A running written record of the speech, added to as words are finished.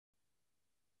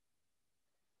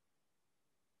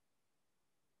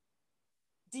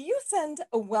Do you send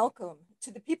a welcome to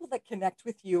the people that connect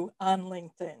with you on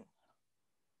LinkedIn?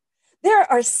 There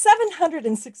are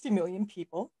 760 million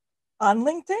people on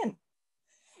LinkedIn.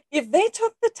 If they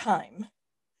took the time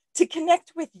to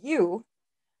connect with you,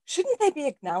 shouldn't they be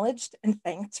acknowledged and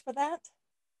thanked for that?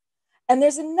 And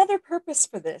there's another purpose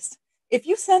for this. If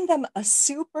you send them a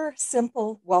super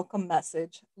simple welcome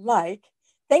message like,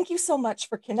 "Thank you so much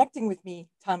for connecting with me,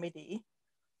 Tommy D.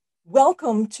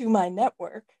 Welcome to my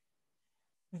network,"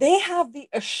 they have the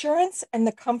assurance and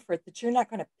the comfort that you're not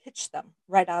going to pitch them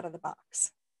right out of the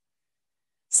box.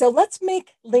 So let's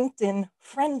make LinkedIn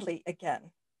friendly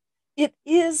again. It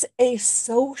is a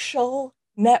social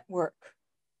network.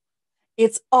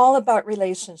 It's all about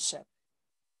relationship,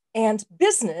 and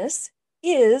business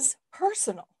is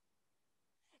personal.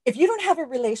 If you don't have a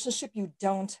relationship, you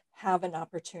don't have an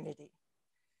opportunity.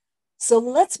 So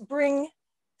let's bring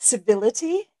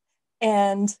civility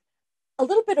and a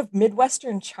little bit of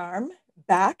Midwestern charm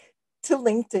back to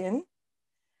LinkedIn.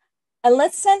 And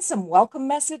let's send some welcome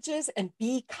messages and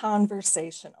be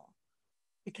conversational.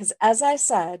 Because as I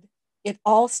said, it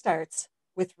all starts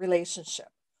with relationship.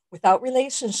 Without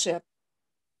relationship,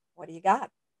 what do you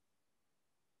got?